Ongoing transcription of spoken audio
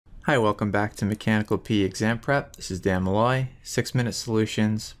Hi, welcome back to Mechanical PE Exam Prep. This is Dan Molloy, 6-minute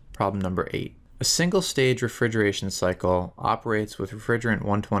solutions, problem number 8. A single-stage refrigeration cycle operates with refrigerant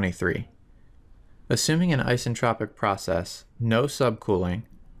 123. Assuming an isentropic process, no subcooling,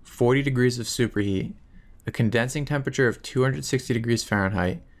 40 degrees of superheat, a condensing temperature of 260 degrees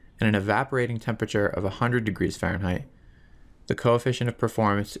Fahrenheit, and an evaporating temperature of 100 degrees Fahrenheit, the coefficient of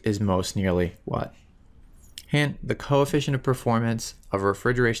performance is most nearly what? Hint, the coefficient of performance of a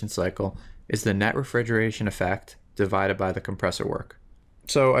refrigeration cycle is the net refrigeration effect divided by the compressor work.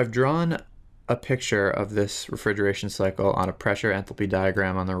 So I've drawn a picture of this refrigeration cycle on a pressure enthalpy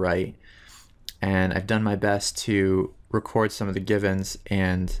diagram on the right, and I've done my best to record some of the givens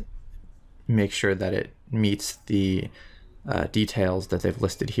and make sure that it meets the details that they've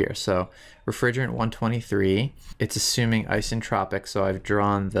listed here. So refrigerant 123, it's assuming isentropic, so I've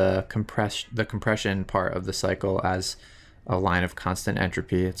drawn the compression part of the cycle as a line of constant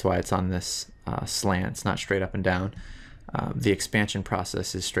entropy. That's why it's on this slant. It's not straight up and down. The expansion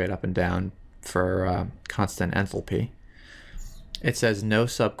process is straight up and down for constant enthalpy. It says no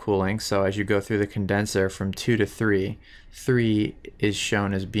subcooling, so as you go through the condenser from 2 to 3, 3 is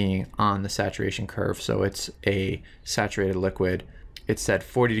shown as being on the saturation curve, so it's a saturated liquid. It said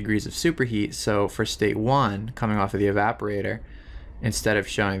 40 degrees of superheat, so for state 1, coming off of the evaporator, instead of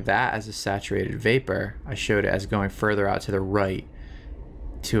showing that as a saturated vapor, I showed it as going further out to the right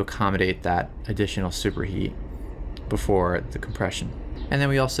to accommodate that additional superheat before the compression. And then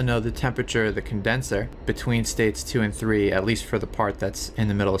we also know the temperature of the condenser between states 2 and 3, at least for the part that's in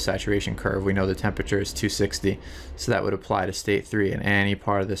the middle of the saturation curve, we know the temperature is 260. So that would apply to state 3 in any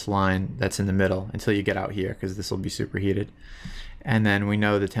part of this line that's in the middle until you get out here, because this will be superheated. And then we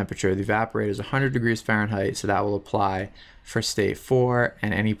know the temperature of the evaporator is 100 degrees Fahrenheit, so that will apply for state 4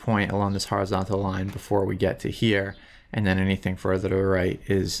 and any point along this horizontal line before we get to here. And then anything further to the right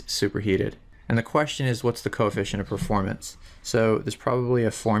is superheated. And the question is, what's the coefficient of performance? So there's probably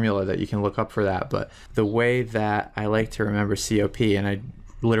a formula that you can look up for that, but the way that I like to remember COP, and I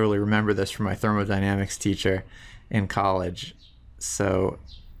literally remember this from my thermodynamics teacher in college, so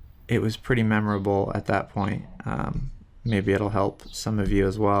it was pretty memorable at that point. Maybe it'll help some of you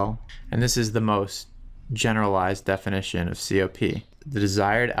as well. And this is the most generalized definition of COP, the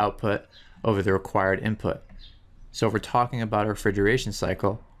desired output over the required input. So if we're talking about a refrigeration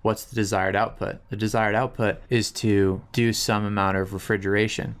cycle, what's the desired output? The desired output is to do some amount of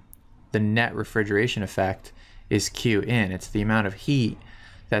refrigeration. The net refrigeration effect is Q in. It's the amount of heat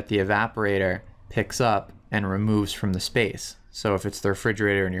that the evaporator picks up and removes from the space. So if it's the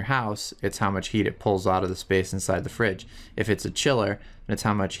refrigerator in your house, it's how much heat it pulls out of the space inside the fridge. If it's a chiller, then it's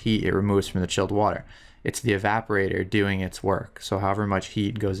how much heat it removes from the chilled water. It's the evaporator doing its work. So however much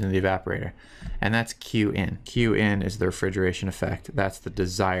heat goes into the evaporator. And that's Q in. Q in is the refrigeration effect. That's the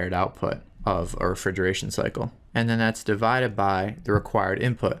desired output of a refrigeration cycle. And then that's divided by the required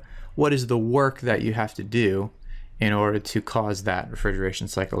input. What is the work that you have to do in order to cause that refrigeration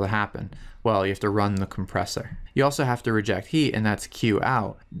cycle to happen? Well, you have to run the compressor. You also have to reject heat, and that's Q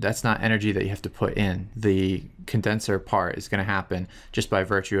out. That's not energy that you have to put in. The condenser part is going to happen just by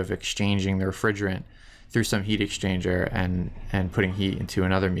virtue of exchanging the refrigerant through some heat exchanger and putting heat into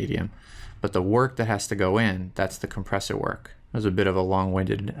another medium. But the work that has to go in, that's the compressor work. That was a bit of a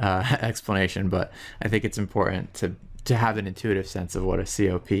long-winded explanation, but I think it's important to have an intuitive sense of what a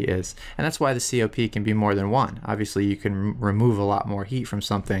COP is. And that's why the COP can be more than one. Obviously, you can remove a lot more heat from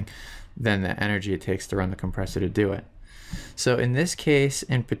something than the energy it takes to run the compressor to do it. So in this case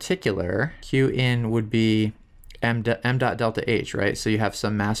in particular, Q in would be m dot delta H, right? So you have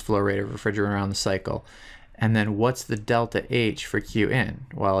some mass flow rate of refrigerant around the cycle. And then what's the delta H for Q in?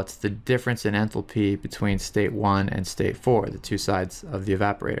 Well, it's the difference in enthalpy between state 1 and state 4, the two sides of the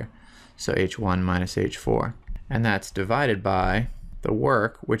evaporator. So H1 minus H4. And that's divided by the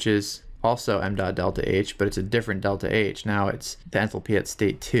work, which is also m dot delta H, but it's a different delta H. Now it's the enthalpy at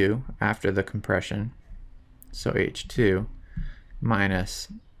state 2 after the compression. So H2 minus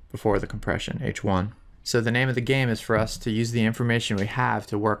before the compression, H1. So the name of the game is for us to use the information we have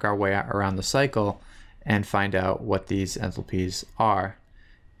to work our way around the cycle and find out what these enthalpies are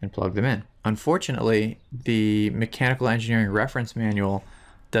and plug them in. Unfortunately, the Mechanical Engineering Reference Manual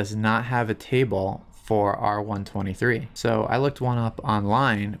does not have a table for R123. So I looked one up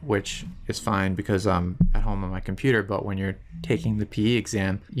online, which is fine because I'm at home on my computer, but when you're taking the PE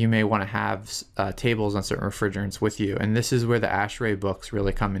exam, you may want to have tables on certain refrigerants with you. And this is where the ASHRAE books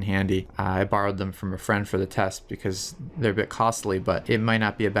really come in handy. I borrowed them from a friend for the test because they're a bit costly, but it might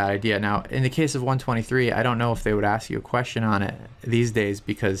not be a bad idea. Now, in the case of 123, I don't know if they would ask you a question on it these days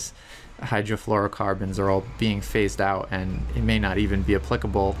because hydrofluorocarbons are all being phased out, and it may not even be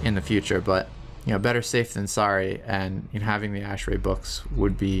applicable in the future, but better safe than sorry, and having the ASHRAE books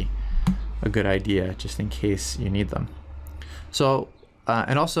would be a good idea just in case you need them. So,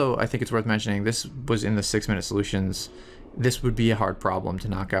 and also I think it's worth mentioning, this was in the 6-minute solutions. This would be a hard problem to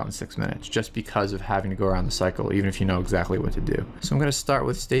knock out in 6 minutes just because of having to go around the cycle, even if you know exactly what to do. So I'm going to start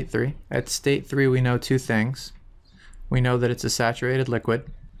with state 3. At state 3, we know two things. We know that it's a saturated liquid,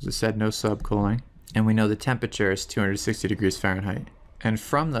 as I said, no subcooling, and we know the temperature is 260 degrees Fahrenheit. And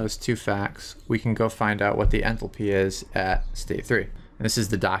from those two facts, we can go find out what the enthalpy is at state 3. And this is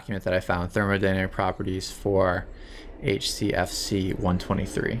the document that I found, Thermodynamic Properties for HCFC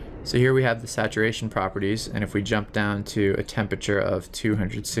 123. So here we have the saturation properties, and if we jump down to a temperature of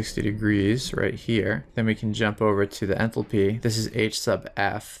 260 degrees right here, then we can jump over to the enthalpy. This is H sub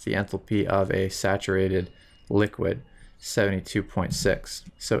F, the enthalpy of a saturated liquid, 72.6.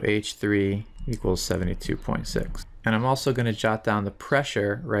 So H3 equals 72.6. And I'm also going to jot down the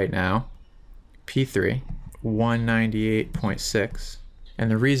pressure right now, P3, 198.6. And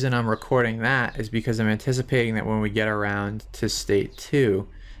the reason I'm recording that is because I'm anticipating that when we get around to state 2,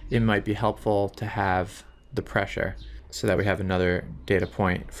 it might be helpful to have the pressure so that we have another data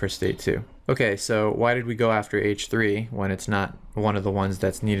point for state 2. Okay, so why did we go after H3 when it's not one of the ones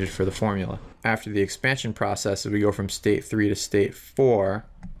that's needed for the formula? After the expansion process, as we go from state 3 to state 4,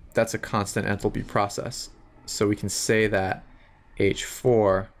 that's a constant enthalpy process. So we can say that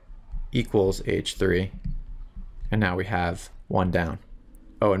H4 equals H3, and now we have one down.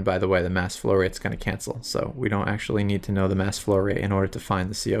 Oh, and by the way, the mass flow rate's going to cancel, so we don't actually need to know the mass flow rate in order to find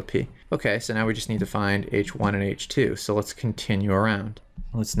the COP. Okay, so now we just need to find H1 and H2, so let's continue around.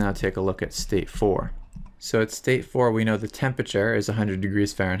 Let's now take a look at state 4. So at state 4, we know the temperature is 100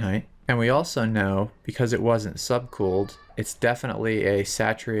 degrees Fahrenheit, and we also know, because it wasn't subcooled, it's definitely a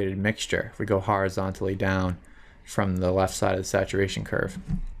saturated mixture if we go horizontally down from the left side of the saturation curve.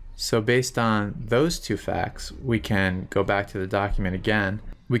 So based on those two facts, we can go back to the document again.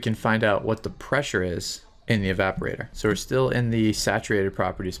 We can find out what the pressure is in the evaporator. So we're still in the saturated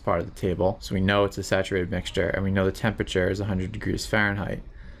properties part of the table. So we know it's a saturated mixture, and we know the temperature is 100 degrees Fahrenheit.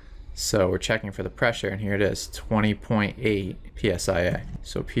 So we're checking for the pressure, and here it is, 20.8 psia.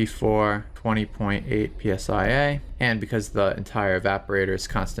 So P4, 20.8 psia. And because the entire evaporator is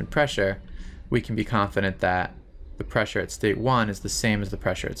constant pressure, we can be confident that the pressure at state 1 is the same as the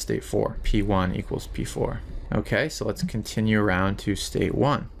pressure at state 4. P1 equals P4. Okay, so let's continue around to state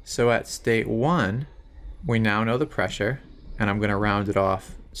 1. So at state 1, we now know the pressure, and I'm going to round it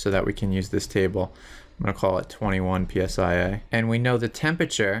off so that we can use this table. I'm going to call it 21 psia. And we know the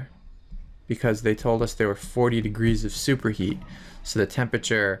temperature because they told us there were 40 degrees of superheat. So the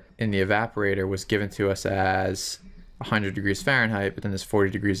temperature in the evaporator was given to us as 100 degrees Fahrenheit, but then there's 40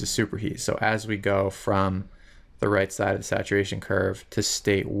 degrees of superheat. So as we go from the right side of the saturation curve to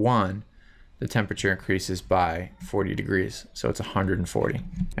state 1, the temperature increases by 40 degrees, so it's 140.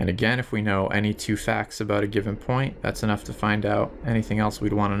 And again, if we know any two facts about a given point, that's enough to find out anything else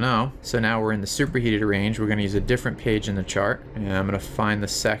we'd want to know. So now we're in the superheated range. We're going to use a different page in the chart, and I'm going to find the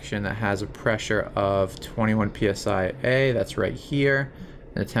section that has a pressure of 21 psia. That's right here.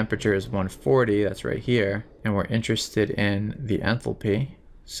 And the temperature is 140. That's right here. And we're interested in the enthalpy.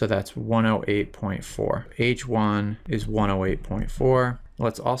 So that's 108.4. H1 is 108.4.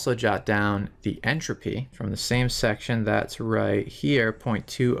 Let's also jot down the entropy from the same section that's right here,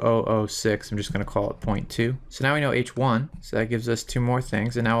 0.2006. I'm just going to call it 0.2. So now we know H1, so that gives us two more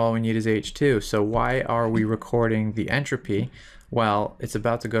things, and now all we need is H2. So why are we recording the entropy? Well, it's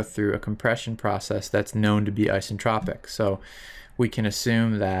about to go through a compression process that's known to be isentropic. So we can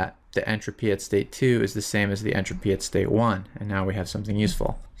assume that the entropy at state 2 is the same as the entropy at state 1, and now we have something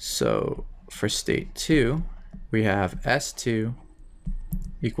useful. So for state 2, we have S2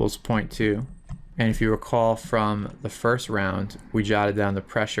 equals 0.2, and if you recall from the first round, we jotted down the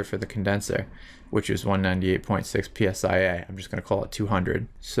pressure for the condenser, which is 198.6 psia. I'm just going to call it 200.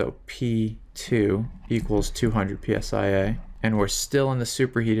 So P2 equals 200 psia, and we're still in the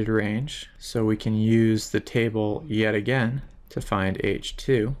superheated range, so we can use the table yet again to find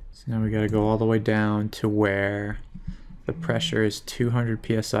H2. So now we got to go all the way down to where the pressure is 200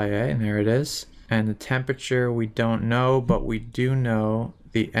 psia, and there it is. And the temperature we don't know, but we do know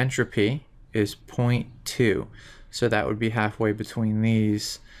the entropy is 0.2. So that would be halfway between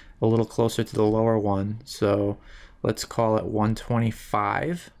these, a little closer to the lower one. So let's call it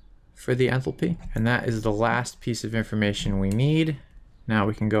 125 for the enthalpy. And that is the last piece of information we need. Now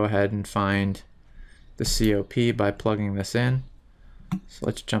we can go ahead and find the COP by plugging this in. So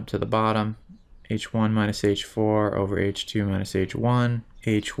let's jump to the bottom. H1 minus H4 over H2 minus H1.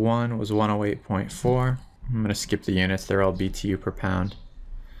 H1 was 108.4. I'm going to skip the units, they're all BTU per pound.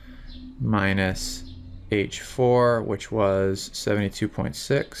 Minus H4, which was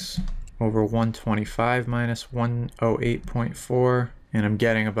 72.6, over 125 minus 108.4, and I'm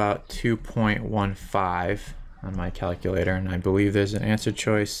getting about 2.15 on my calculator, and I believe there's an answer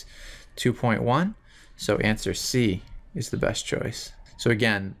choice 2.1, so answer C is the best choice. So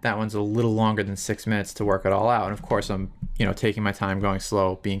again, that one's a little longer than 6 minutes to work it all out, and of course I'm taking my time, going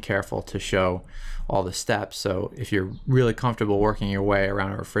slow, being careful to show all the steps. So if you're really comfortable working your way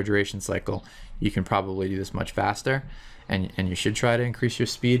around a refrigeration cycle, you can probably do this much faster, and you should try to increase your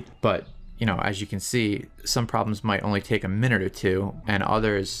speed. But as you can see, some problems might only take a minute or two, and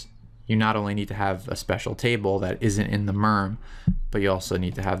others you not only need to have a special table that isn't in the MERM, but you also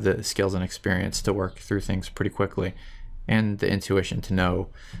need to have the skills and experience to work through things pretty quickly, and the intuition to know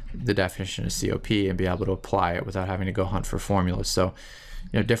the definition of COP and be able to apply it without having to go hunt for formulas. So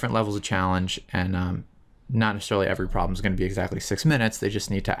different levels of challenge, and not necessarily every problem is going to be exactly 6 minutes. They just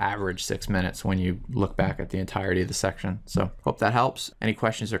need to average 6 minutes when you look back at the entirety of the section. So hope that helps. Any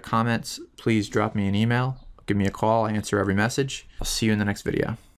questions or comments, please drop me an email, give me a call. I answer every message. I'll see you in the next video.